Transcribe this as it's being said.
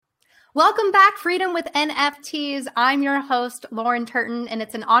Welcome back, Freedom with NFTs. I'm your host, Lauren Turton, and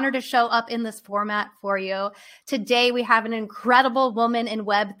it's an honor to show up in this format for you. Today, we have an incredible woman in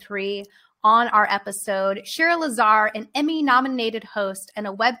Web3 on our episode, Shira Lazar, an Emmy-nominated host and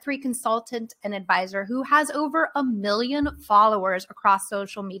a Web3 consultant and advisor who has over 1 million followers across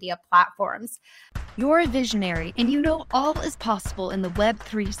social media platforms. You're a visionary, and you know all is possible in the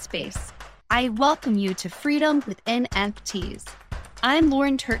Web3 space. I welcome you to Freedom with NFTs. I'm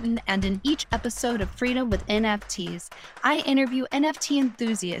Lauren Turton, and in each episode of Freedom with NFTs, I interview NFT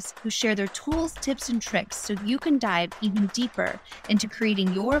enthusiasts who share their tools, tips, and tricks so you can dive even deeper into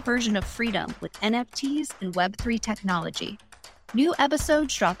creating your version of freedom with NFTs and Web3 technology. New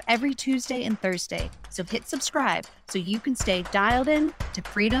episodes drop every Tuesday and Thursday, so hit subscribe so you can stay dialed in to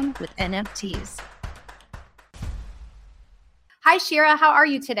Freedom with NFTs. Hi, Shira. How are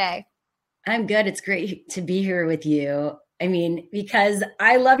you today? I'm good. It's great to be here with you. I mean, because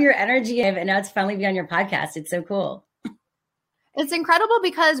I love your energy and now it's finally be on your podcast. It's so cool. It's incredible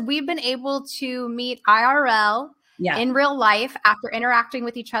because we've been able to meet IRL in real life after interacting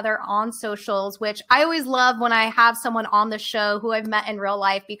with each other on socials, which I always love when I have someone on the show who I've met in real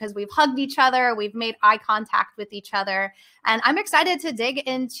life because we've hugged each other, we've made eye contact with each other. And I'm excited to dig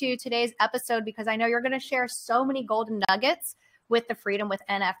into today's episode because I know you're going to share so many golden nuggets with the Freedom with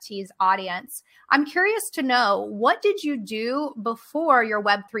NFTs audience. I'm curious to know, what did you do before your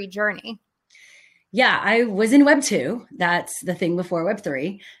Web3 journey? Yeah, I was in Web 2. That's the thing before Web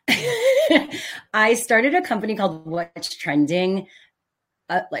 3. I started a company called What's Trending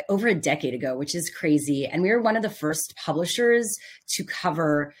like over a decade ago, which is crazy. And we were one of the first publishers to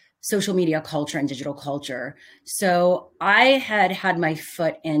cover social media culture and digital culture. So I had my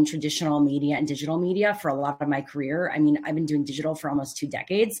foot in traditional media and digital media for a lot of my career. I mean, I've been doing digital for almost 2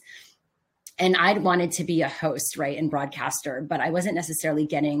 decades. And I'd wanted to be a host, right, and broadcaster, but I wasn't necessarily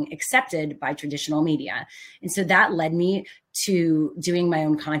getting accepted by traditional media. And so that led me to doing my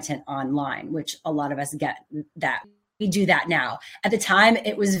own content online, which a lot of us get that. We do that now. At the time,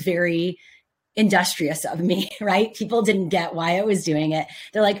 it was very industrious of me, right? People didn't get why I was doing it.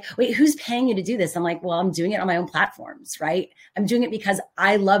 They're like, wait, who's paying you to do this? I'm like, well, I'm doing it on my own platforms, right? I'm doing it because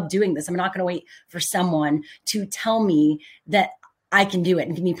I love doing this. I'm not going to wait for someone to tell me that I can do it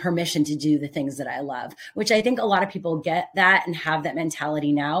and give me permission to do the things that I love, which I think a lot of people get that and have that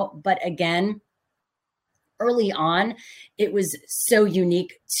mentality now. But again, early on, it was so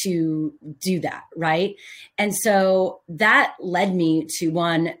unique to do that, right? And so that led me to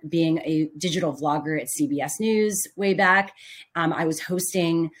one, being a digital vlogger at CBS News way back. I was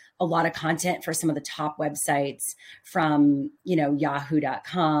hosting a lot of content for some of the top websites from,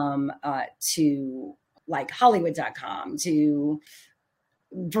 yahoo.com to like Hollywood.com to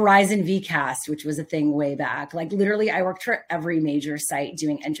Verizon VCast, which was a thing way back. Like literally I worked for every major site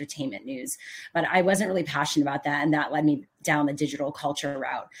doing entertainment news, but I wasn't really passionate about that. And that led me down the digital culture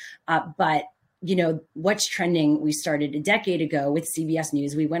route. But What's Trending, we started a decade ago with CBS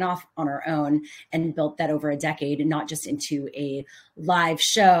News. We went off on our own and built that over a decade, and not just into a live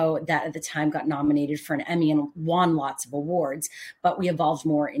show that at the time got nominated for an Emmy and won lots of awards, but we evolved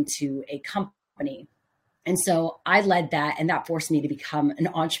more into a company. And so I led that, and that forced me to become an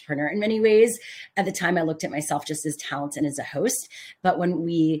entrepreneur in many ways. At the time, I looked at myself just as talent and as a host. But when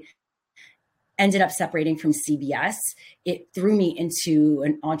we ended up separating from CBS, it threw me into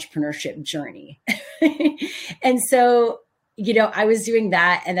an entrepreneurship journey. And so, I was doing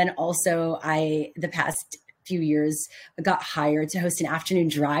that. And then also the past few years, got hired to host an afternoon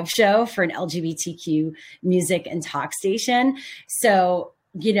drive show for an LGBTQ music and talk station. So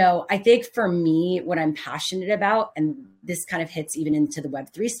I think for me, what I'm passionate about, and this kind of hits even into the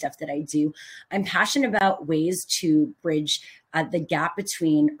Web3 stuff that I do, I'm passionate about ways to bridge the gap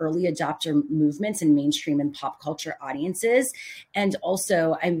between early adopter movements and mainstream and pop culture audiences. And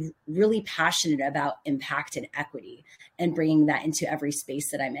also, I'm really passionate about impact and equity and bringing that into every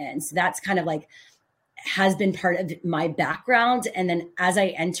space that I'm in. So that's kind of like has been part of my background. And then as I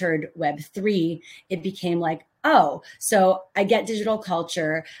entered Web3, it became like, oh, so I get digital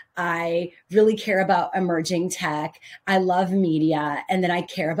culture. I really care about emerging tech. I love media. And then I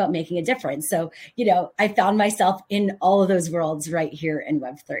care about making a difference. So, I found myself in all of those worlds right here in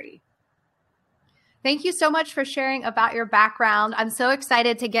Web3. Thank you so much for sharing about your background. I'm so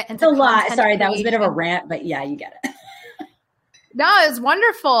excited to get into a lot. Sorry, creation. That was a bit of a rant, but yeah, you get it. No, it's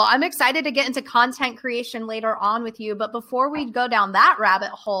wonderful. I'm excited to get into content creation later on with you. But before we go down that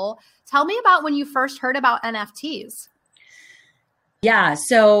rabbit hole, tell me about when you first heard about NFTs. Yeah,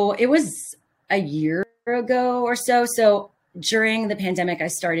 so it was a year ago or so. So during the pandemic, I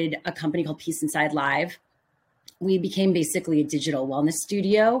started a company called Peace Inside Live. we became basically a digital wellness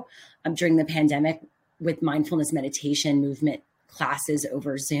studio during the pandemic with mindfulness meditation movement classes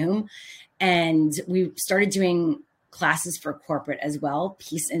over Zoom. And we started doing classes for corporate as well,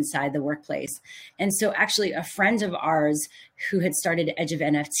 peace inside the workplace. And so actually a friend of ours who had started Edge of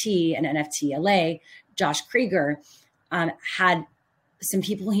NFT and NFT LA, Josh Krieger, had some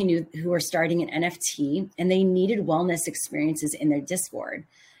people he knew who were starting an NFT, and they needed wellness experiences in their Discord.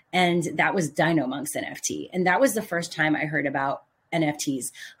 And that was DynoMonks NFT. And that was the first time I heard about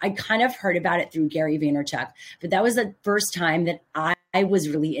NFTs. I kind of heard about it through Gary Vaynerchuk, but that was the first time that I was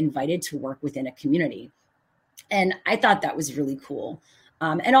really invited to work within a community. And I thought that was really cool.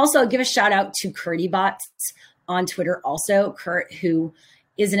 And also give a shout out to CurdyBots on Twitter also. Kurt, who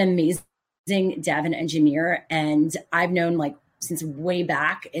is an amazing dev and engineer. And I've known like since way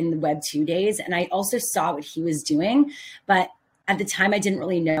back in the Web 2 days. And I also saw what he was doing, but at the time I didn't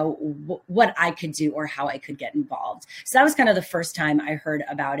really know what I could do or how I could get involved. So that was kind of the first time I heard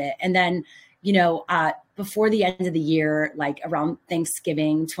about it. And then, you know, before the end of the year, like around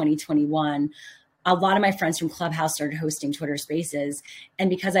Thanksgiving 2021, a lot of my friends from Clubhouse started hosting Twitter Spaces. And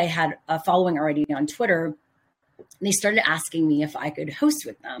because I had a following already on Twitter, they started asking me if I could host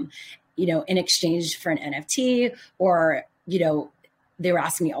with them, you know, in exchange for an NFT, or, you know, they were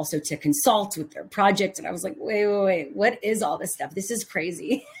asking me also to consult with their project. And I was like, wait, what is all this stuff? This is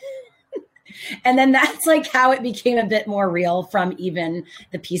crazy. And then that's like how it became a bit more real from even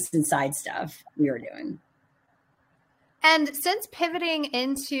the peace inside stuff we were doing. And since pivoting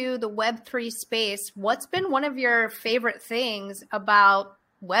into the Web3 space, what's been one of your favorite things about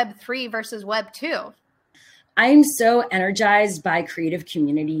Web3 versus Web2? I'm so energized by creative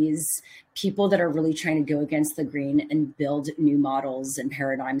communities, people that are really trying to go against the grain and build new models and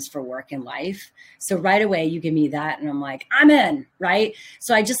paradigms for work and life. So right away, you give me that and I'm like, I'm in, right?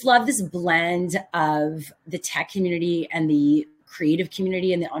 So I just love this blend of the tech community and the creative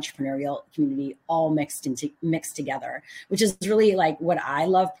community and the entrepreneurial community all mixed together, which is really like what I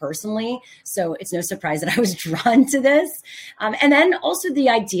love personally. So it's no surprise that I was drawn to this. And then also the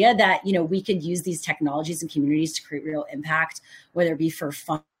idea that, you know, we could use these technologies and communities to create real impact, whether it be for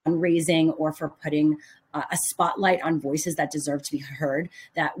fundraising or for putting a spotlight on voices that deserve to be heard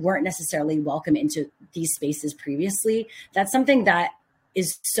that weren't necessarily welcome into these spaces previously. That's something that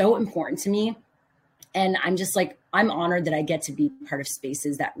is so important to me. And I'm just like, I'm honored that I get to be part of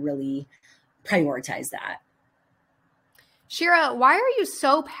spaces that really prioritize that. Shira, why are you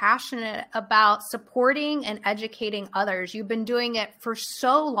so passionate about supporting and educating others? You've been doing it for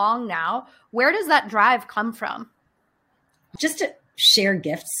so long now. Where does that drive come from? Just to share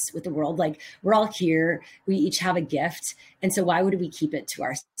gifts with the world. Like, we're all here, we each have a gift. And so why would we keep it to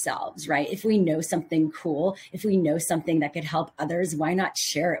ourselves, right? If we know something cool, if we know something that could help others, why not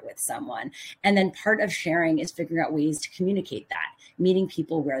share it with someone? And then part of sharing is figuring out ways to communicate that, meeting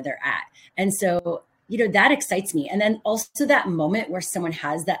people where they're at. And so, you know, that excites me. And then also that moment where someone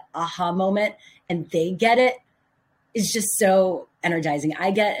has that aha moment and they get it is just so energizing.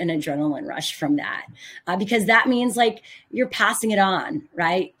 I get an adrenaline rush from that because that means like you're passing it on,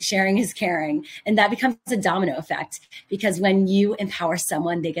 right? Sharing is caring. And that becomes a domino effect because when you empower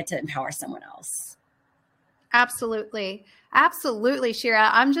someone, they get to empower someone else. Absolutely. Absolutely, Shira.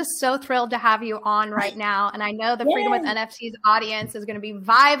 I'm just so thrilled to have you on right now. And I know the Freedom with NFTs audience is going to be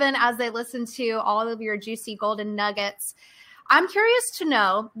vibing as they listen to all of your juicy golden nuggets. I'm curious to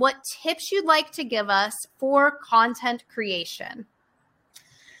know what tips you'd like to give us for content creation.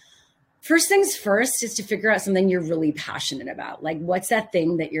 First things first is to figure out something you're really passionate about. Like, what's that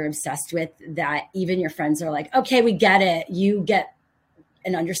thing that you're obsessed with that even your friends are like, okay, we get it. You get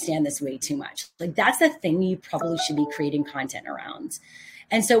and understand this way too much. Like, that's the thing you probably should be creating content around.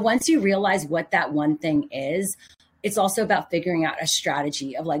 And so once you realize what that one thing is, it's also about figuring out a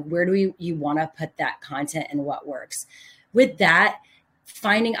strategy of like, where do you want to put that content and what works. With that,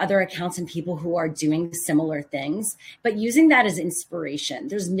 finding other accounts and people who are doing similar things, but using that as inspiration.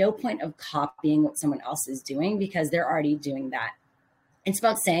 There's no point of copying what someone else is doing because they're already doing that. It's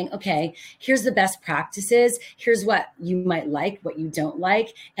about saying, okay, here's the best practices. Here's what you might like, what you don't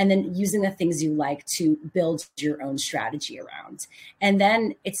like, and then using the things you like to build your own strategy around. And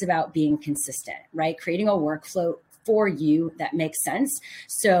then it's about being consistent, right? Creating a workflow for you that makes sense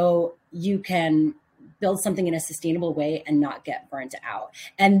so you can build something in a sustainable way and not get burnt out.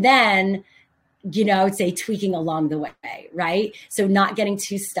 And then, you know, I would say tweaking along the way, right? So not getting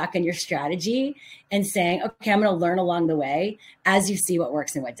too stuck in your strategy and saying, okay, I'm going to learn along the way as you see what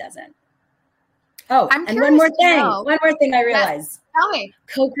works and what doesn't. Oh, and one more thing I realized. Tell me.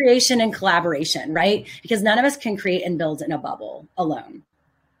 Co-creation and collaboration, right? Because none of us can create and build in a bubble alone.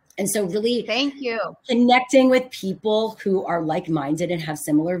 And so really thank you. Connecting with people who are like-minded and have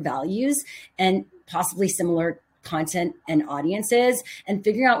similar values and possibly similar content and audiences, and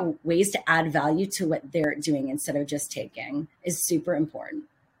figuring out ways to add value to what they're doing instead of just taking is super important.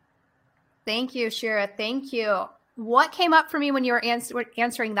 Thank you, Shira. Thank you. What came up for me when you were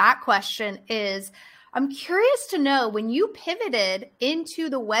answering that question is, I'm curious to know, when you pivoted into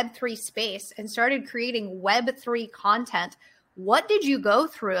the Web3 space and started creating Web3 content, what did you go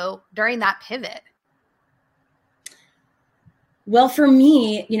through during that pivot? Well, for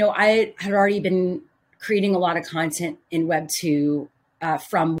me, I had already been creating a lot of content in Web2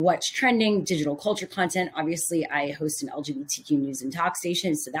 from what's trending, digital culture content. Obviously, I host an LGBTQ news and talk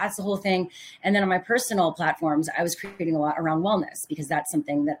station, so that's the whole thing. And then on my personal platforms, I was creating a lot around wellness, because that's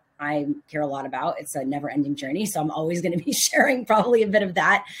something that I care a lot about. It's a never-ending journey, so I'm always going to be sharing probably a bit of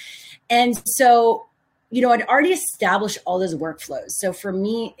that. And so, I'd already established all those workflows. So for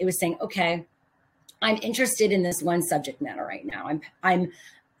me, it was saying, okay, I'm interested in this one subject matter right now.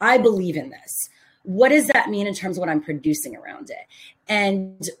 I believe in this. What does that mean in terms of what I'm producing around it?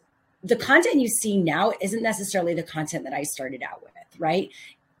 And the content you see now isn't necessarily the content that I started out with, right?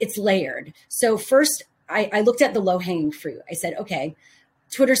 It's layered. So first, I looked at the low-hanging fruit. I said, okay,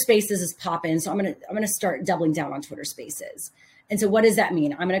 Twitter Spaces is popping, so I'm gonna start doubling down on Twitter Spaces. And so what does that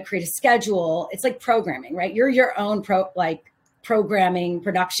mean? I'm gonna create a schedule. It's like programming, right? You're your own programming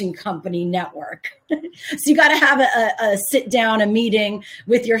production company network. So you got to have a sit down, a meeting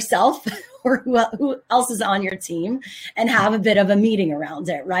with yourself or who else is on your team, and have a bit of a meeting around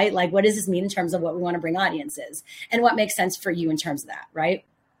it, right? Like, what does this mean in terms of what we want to bring audiences, and what makes sense for you in terms of that, right?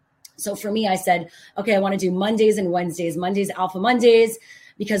 So for me, I said, okay, I want to do Mondays and Wednesdays, Mondays, Alpha Mondays,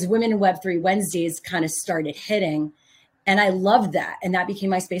 because Women in Web3 Wednesdays kind of started hitting. And I loved that. And that became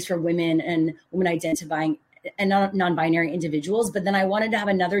my space for women and women identifying and non-binary individuals. But then I wanted to have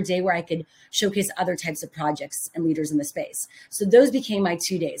another day where I could showcase other types of projects and leaders in the space. So those became my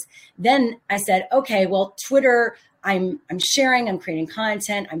 2 days. Then I said, okay, well, Twitter, I'm sharing, I'm creating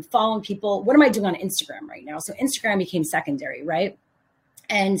content, I'm following people. What am I doing on Instagram right now? So Instagram became secondary, right?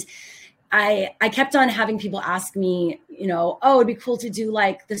 And I kept on having people ask me, oh, it'd be cool to do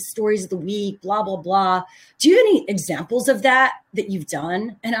like the stories of the week, blah, blah, blah. Do you have any examples of that you've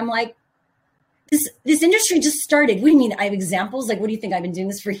done? And I'm like, this industry just started. What do you mean I have examples? Like, what do you think? I've been doing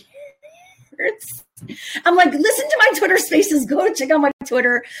this for years. I'm like, listen to my Twitter Spaces. Go check out my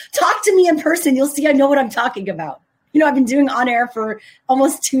Twitter. Talk to me in person. You'll see I know what I'm talking about. I've been doing on air for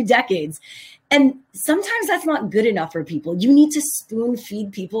almost 2 decades. And sometimes that's not good enough for people. You need to spoon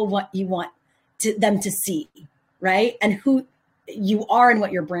feed people what you want them to see, right? And who you are and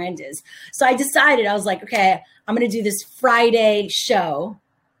what your brand is. So I decided, I was like, okay, I'm going to do this Friday show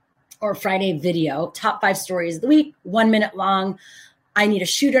or Friday video, top 5 stories of the week, 1 minute long. I need to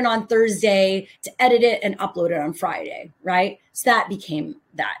shoot it on Thursday, to edit it and upload it on Friday, right? So that became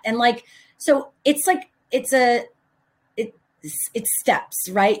that. And so it's steps,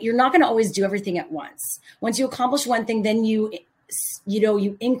 right? You're not going to always do everything at once. Once you accomplish one thing, then you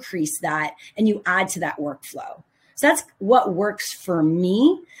increase that and you add to that workflow. So that's what works for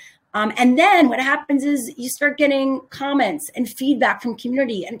me. And then what happens is you start getting comments and feedback from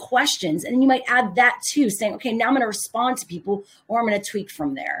community and questions. And then you might add that too, saying, okay, now I'm going to respond to people, or I'm going to tweak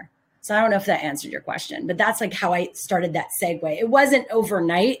from there. So I don't know if that answered your question, but that's how I started that segue. It wasn't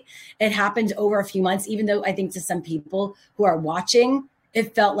overnight. It happened over a few months, even though I think to some people who are watching,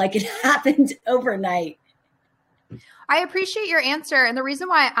 it felt like it happened overnight. I appreciate your answer. And the reason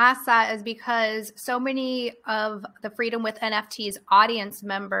why I asked that is because so many of the Freedom with NFTs audience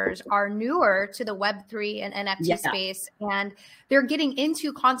members are newer to the Web3 and NFT space. And they're getting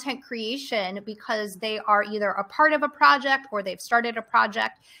into content creation because they are either a part of a project or they've started a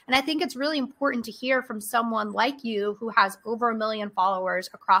project. And I think it's really important to hear from someone like you who has over 1 million followers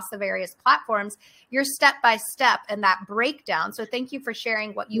across the various platforms, your step-by-step and that breakdown. So thank you for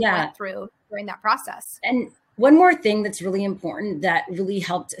sharing what you went through during that process. And one more thing that's really important that really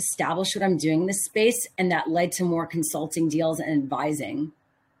helped establish what I'm doing in this space and that led to more consulting deals and advising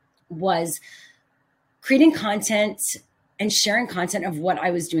was creating content and sharing content of what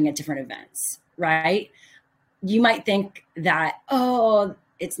I was doing at different events, right? You might think that, oh,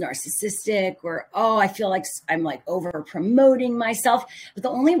 it's narcissistic, or, oh, I feel like I'm over promoting myself. But the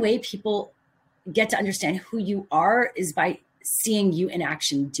only way people get to understand who you are is by seeing you in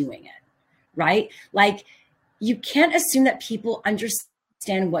action doing it, right? You can't assume that people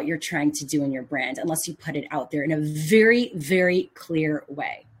understand what you're trying to do in your brand unless you put it out there in a very, very clear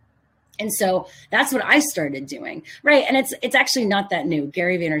way. And so that's what I started doing, right? And it's actually not that new.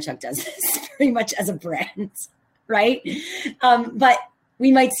 Gary Vaynerchuk does this very much as a brand, right? But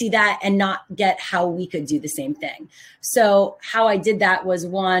we might see that and not get how we could do the same thing. So how I did that was,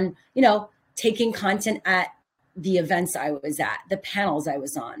 one, taking content at the events I was at, the panels I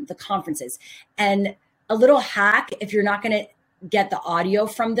was on, the conferences. And a little hack, if you're not going to get the audio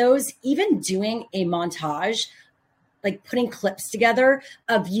from those, even doing a montage, like putting clips together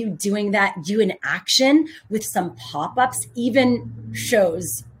of you doing that, you in action with some pop-ups, even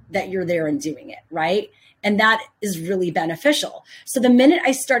shows that you're there and doing it, right? And that is really beneficial. So the minute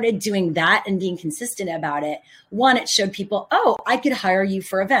I started doing that and being consistent about it, one, it showed people, oh, I could hire you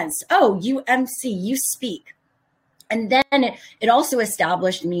for events. Oh, you MC, you speak. And then it also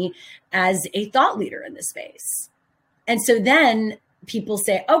established me as a thought leader in the space. And so then people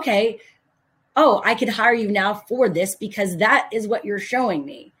say, okay, oh, I could hire you now for this because that is what you're showing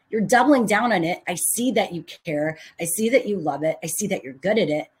me. You're doubling down on it. I see that you care. I see that you love it. I see that you're good at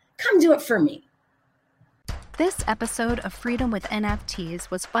it. Come do it for me. This episode of Freedom with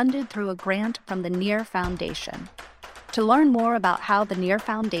NFTs was funded through a grant from the Near Foundation. To learn more about how the Near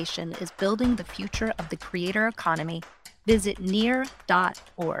Foundation is building the future of the creator economy, visit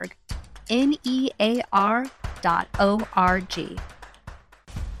near.org, NEAR.org.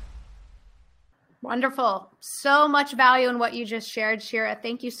 Wonderful. So much value in what you just shared, Shira.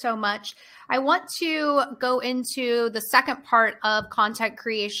 Thank you so much. I want to go into the second part of content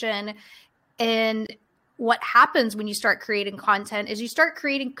creation, and what happens when you start creating content is you start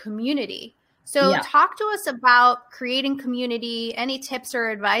creating community. So talk to us about creating community, any tips or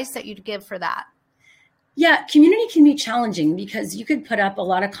advice that you'd give for that. Yeah, community can be challenging because you could put up a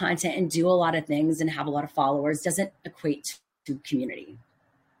lot of content and do a lot of things and have a lot of followers. Doesn't equate to community.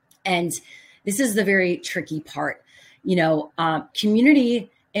 And this is the very tricky part.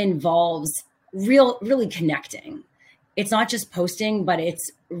 Community involves really connecting. It's not just posting, but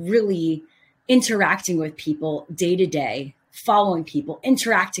it's really interacting with people day to day, following people,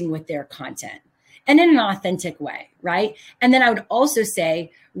 interacting with their content, and in an authentic way, right? And then I would also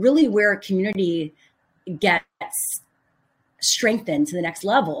say really where community gets strengthened to the next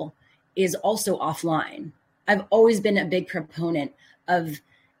level is also offline. I've always been a big proponent of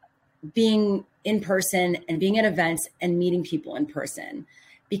being in person and being at events and meeting people in person,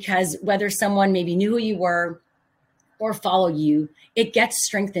 because whether someone maybe knew who you were or follow you, it gets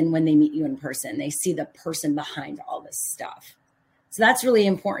strengthened when they meet you in person. They see the person behind all this stuff. So that's really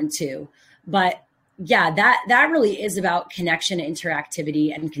important too. But yeah, that really is about connection,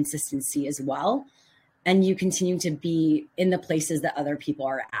 interactivity, and consistency as well. And you continue to be in the places that other people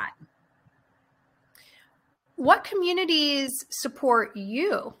are at. What communities support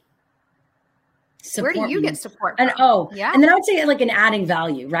you? Where do you get support from? And and then I would say like an adding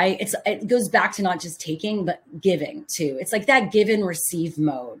value, right? It goes back to not just taking, but giving too. It's like that give and receive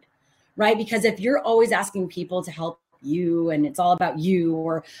mode, right? Because if you're always asking people to help you and it's all about you,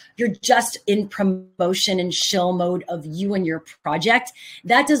 or you're just in promotion and shill mode of you and your project,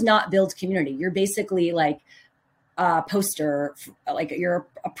 that does not build community. You're basically like a poster, like you're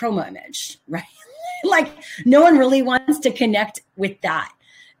a promo image, right? Like no one really wants to connect with that.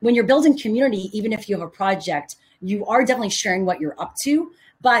 When you're building community, even if you have a project, you are definitely sharing what you're up to,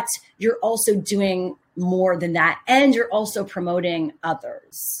 but you're also doing more than that. And you're also promoting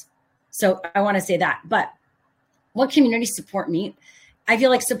others. So I want to say that. But what communities support me? I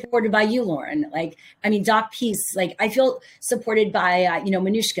feel like supported by you, Lauren. Doc Peace. I feel supported by,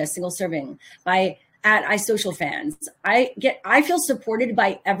 Manushka, Single Serving, by at iSocial Fans. I feel supported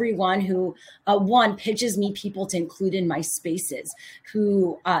by everyone who, one, pitches me people to include in my spaces,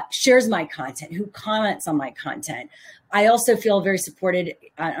 who shares my content, who comments on my content. I also feel very supported.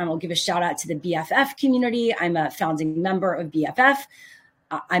 I'll give a shout out to the BFF community. I'm a founding member of BFF.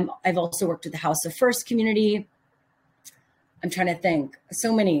 I've also worked with the House of First community. I'm trying to think.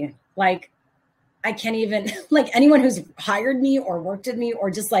 So many. I can't even, anyone who's hired me or worked with me or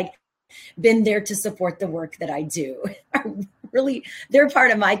just been there to support the work that I do. Really, they're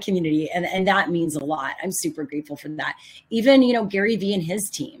part of my community, and that means a lot. I'm super grateful for that. Even, Gary Vee and his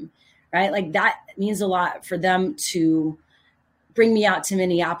team, right? That means a lot for them to bring me out to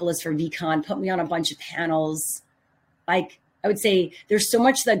Minneapolis for VCon, put me on a bunch of panels. I would say there's so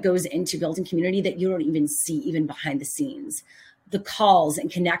much that goes into building community that you don't even see even behind the scenes. The calls and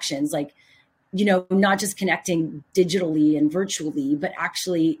connections, not just connecting digitally and virtually, but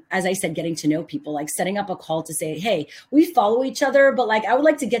actually, as I said, getting to know people, setting up a call to say, hey, we follow each other, but I would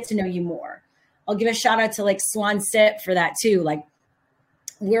like to get to know you more. I'll give a shout out to Swan Sit for that too.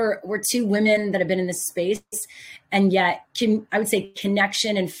 We're two women that have been in this space, and yet I would say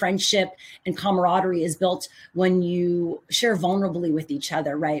connection and friendship and camaraderie is built when you share vulnerably with each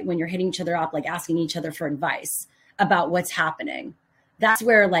other, right? When you're hitting each other up, asking each other for advice about what's happening. that's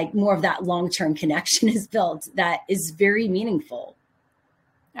where like more of that long-term connection is built that is very meaningful.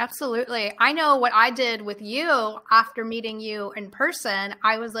 Absolutely. I know what I did with you after meeting you in person.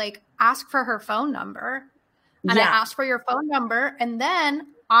 I was like, ask for her phone number. And I asked for your phone number. And then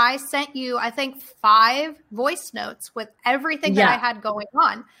I sent you, I think, 5 voice notes with everything that I had going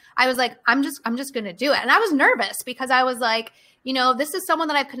on. I was like, I'm just going to do it. And I was nervous because I was like, you know, this is someone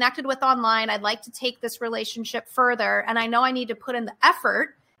that I've connected with online. I'd like to take this relationship further. And I know I need to put in the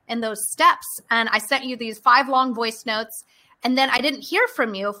effort in those steps. And I sent you these 5 long voice notes. And then I didn't hear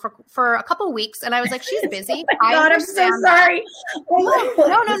from you for a couple of weeks. And I was like, she's busy. Oh my God, I'm so sorry.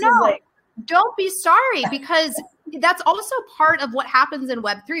 No. Don't be sorry, because that's also part of what happens in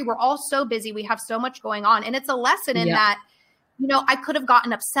Web3. We're all so busy. We have so much going on. And it's a lesson in that, you know, I could have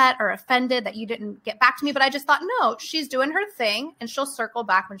gotten upset or offended that you didn't get back to me. But I just thought, no, she's doing her thing and she'll circle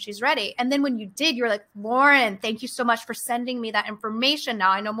back when she's ready. And then when you did, you're like, Lauren, thank you so much for sending me that information. Now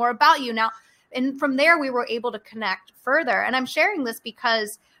I know more about you now. And from there, we were able to connect further. And I'm sharing this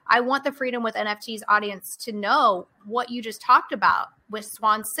because I want the Freedom with NFTs audience to know what you just talked about with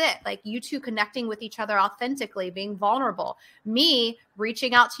Swan Sit, like you two connecting with each other authentically, being vulnerable, me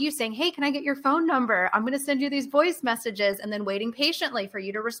reaching out to you saying, hey, can I get your phone number? I'm going to send you these voice messages, and then waiting patiently for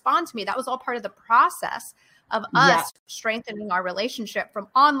you to respond to me. That was all part of the process of us strengthening our relationship from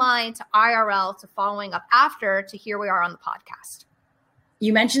online to IRL to following up after to here we are on the podcast.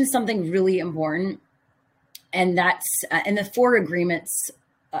 You mentioned something really important, and that's in the 4 Agreements,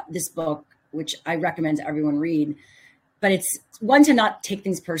 this book, which I recommend everyone read. But it's one, to not take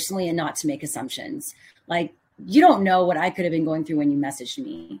things personally and not to make assumptions. Like, you don't know what I could have been going through when you messaged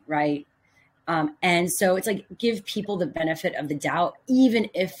me, right? And so it's like, give people the benefit of the doubt, even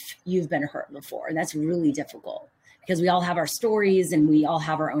if you've been hurt before. And that's really difficult because we all have our stories and we all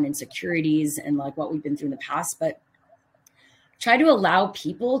have our own insecurities and like what we've been through in the past. But try to allow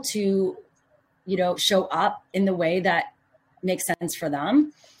people to, you know, show up in the way that makes sense for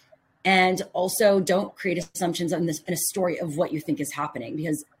them. And also don't create assumptions in a story of what you think is happening,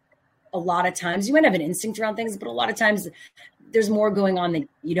 because a lot of times you might have an instinct around things, but a lot of times there's more going on that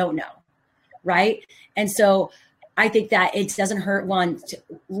you don't know. Right. And so I think that it doesn't hurt one to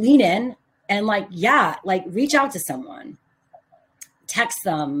lean in and reach out to someone, text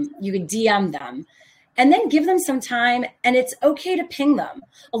them, you could DM them, and then give them some time. And it's okay to ping them.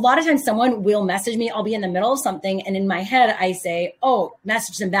 A lot of times someone will message me, I'll be in the middle of something, and in my head I say, oh,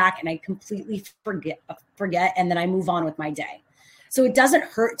 message them back, and I completely forget, and then I move on with my day. So it doesn't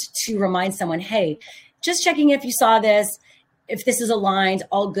hurt to remind someone, hey, just checking if you saw this, if this is aligned,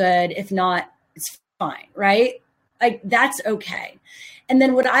 all good. If not, it's fine, right? Like, that's okay. And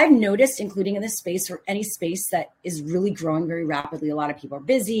then what I've noticed, including in this space or any space that is really growing very rapidly, a lot of people are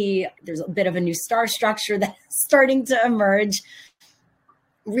busy. There's a bit of a new star structure that's starting to emerge.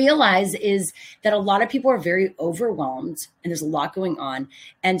 Realize is that a lot of people are very overwhelmed and there's a lot going on.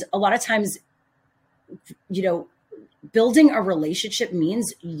 And a lot of times, you know, building a relationship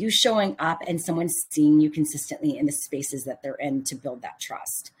means you showing up and someone seeing you consistently in the spaces that they're in to build that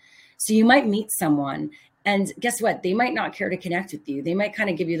trust. So you might meet someone, and guess what? They might not care to connect with you. They might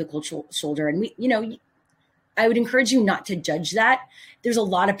kind of give you the cold shoulder. And I would encourage you not to judge that. There's a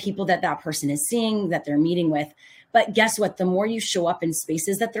lot of people that person is seeing, that they're meeting with. But guess what? The more you show up in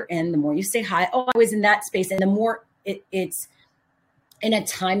spaces that they're in, the more you say hi. Oh, I was in that space. And the more it's in a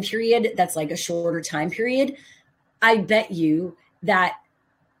time period that's like a shorter time period, I bet you that,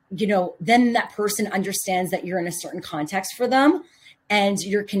 you know, then that person understands that you're in a certain context for them and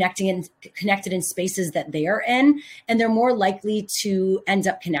you're connected in spaces that they are in, and they're more likely to end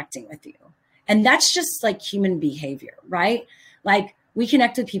up connecting with you. And that's just like human behavior, right? Like, we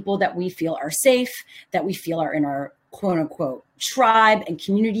connect with people that we feel are safe, that we feel are in our quote unquote tribe and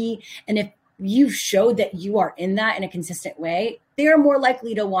community. And if you show that you are in that in a consistent way, they are more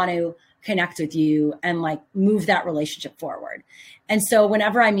likely to want to connect with you and like move that relationship forward. And so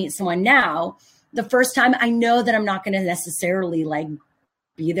whenever I meet someone now, the first time, I know that I'm not going to necessarily like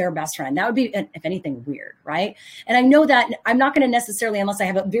be their best friend. That would be, if anything, weird, right? And I know that I'm not going to necessarily, unless I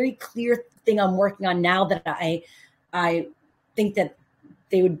have a very clear thing I'm working on now that I think that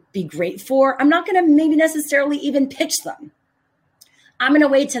they would be great for, I'm not going to maybe necessarily even pitch them. I'm going to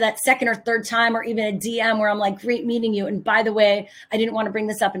wait to that second or third time, or even a DM where I'm like, great meeting you. And by the way, I didn't want to bring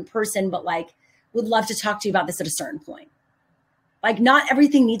this up in person, but like, would love to talk to you about this at a certain point. Like, not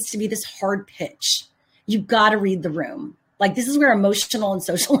everything needs to be this hard pitch. You got to read the room. Like, this is where emotional and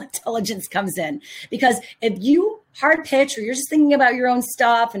social intelligence comes in. Because if you hard pitch, or you're just thinking about your own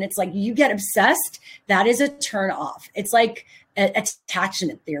stuff and it's like you get obsessed, that is a turn off. It's like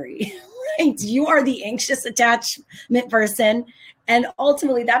attachment theory, right? You are the anxious attachment person And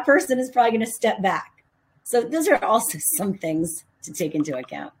ultimately, that person is probably going to step back. So those are also some things to take into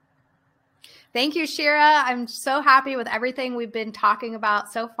account. Thank you, Shira. I'm so happy with everything we've been talking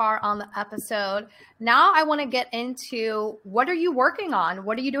about so far on the episode. Now I want to get into, what are you working on?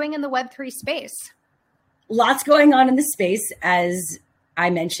 What are you doing in the Web3 space? Lots going on in the space. As I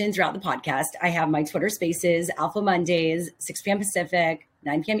mentioned throughout the podcast, I have my Twitter Spaces, Alpha Mondays, 6 p.m. Pacific,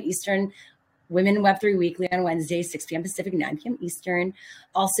 9 p.m. Eastern, Women in Web3 Weekly on Wednesday, 6 p.m. Pacific, 9 p.m. Eastern.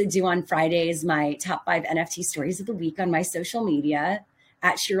 Also do on Fridays my top 5 NFT stories of the week on my social media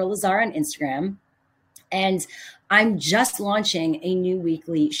at Shira Lazar on Instagram. And I'm just launching a new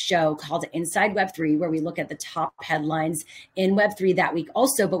weekly show called Inside Web3, where we look at the top headlines in Web3 that week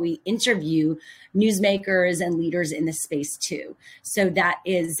also, but we interview newsmakers and leaders in the space too. So that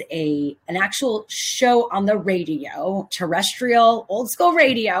is an actual show on the radio, terrestrial, old school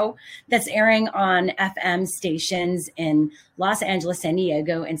radio, that's airing on FM stations in Los Angeles, San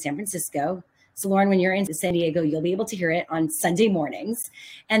Diego, and San Francisco. So Lauren, when you're in San Diego, you'll be able to hear it on Sunday mornings.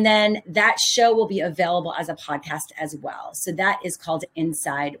 And then that show will be available as a podcast as well. So that is called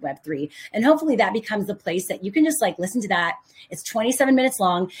Inside Web3. And hopefully that becomes the place that you can just like listen to that. It's 27 minutes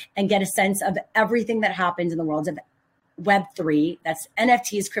long and get a sense of everything that happens in the world of Web3. That's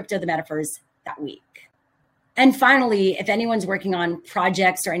NFTs, crypto, the metaverse that week. And finally, if anyone's working on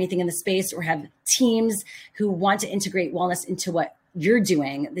projects or anything in the space or have teams who want to integrate wellness into what you're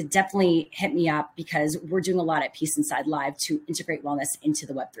doing, then definitely hit me up, because we're doing a lot at Peace Inside Live to integrate wellness into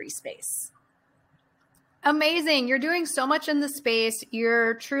the Web3 space. Amazing. You're doing so much in the space.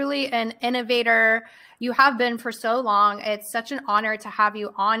 You're truly an innovator. You have been for so long. It's such an honor to have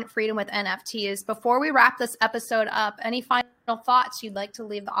you on Freedom with NFTs. Before we wrap this episode up, any final thoughts you'd like to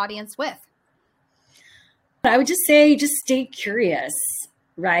leave the audience with? I would just say, just stay curious,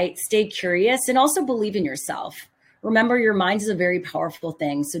 right? Stay curious and also believe in yourself. Remember, your mind is a very powerful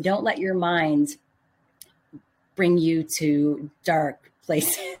thing. So don't let your mind bring you to dark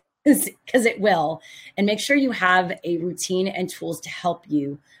places, because it will. And make sure you have a routine and tools to help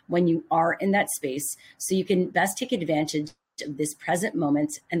you when you are in that space, so you can best take advantage of this present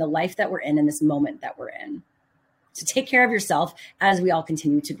moment and the life that we're in this moment that we're in. So take care of yourself as we all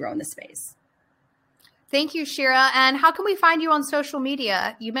continue to grow in this space. Thank you, Shira. And how can we find you on social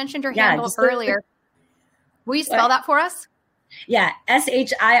media? You mentioned your handle earlier. Will you spell that for us? Yeah,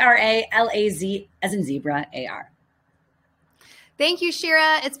 SHIRALAZ as in zebra, AR. Thank you,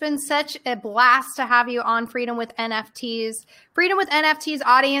 Shira. It's been such a blast to have you on Freedom with NFTs. Freedom with NFTs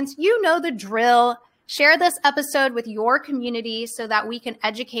audience, you know the drill. Share this episode with your community so that we can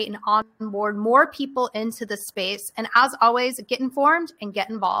educate and onboard more people into the space. And as always, get informed and get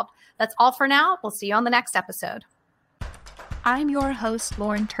involved. That's all for now. We'll see you on the next episode. I'm your host,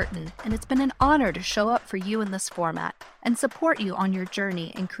 Lauren Turton, and it's been an honor to show up for you in this format and support you on your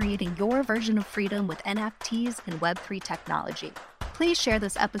journey in creating your version of freedom with NFTs and Web3 technology. Please share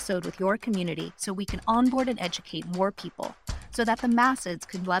this episode with your community so we can onboard and educate more people, so that the masses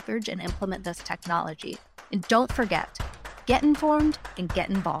can leverage and implement this technology. And don't forget, get informed and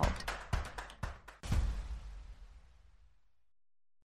get involved.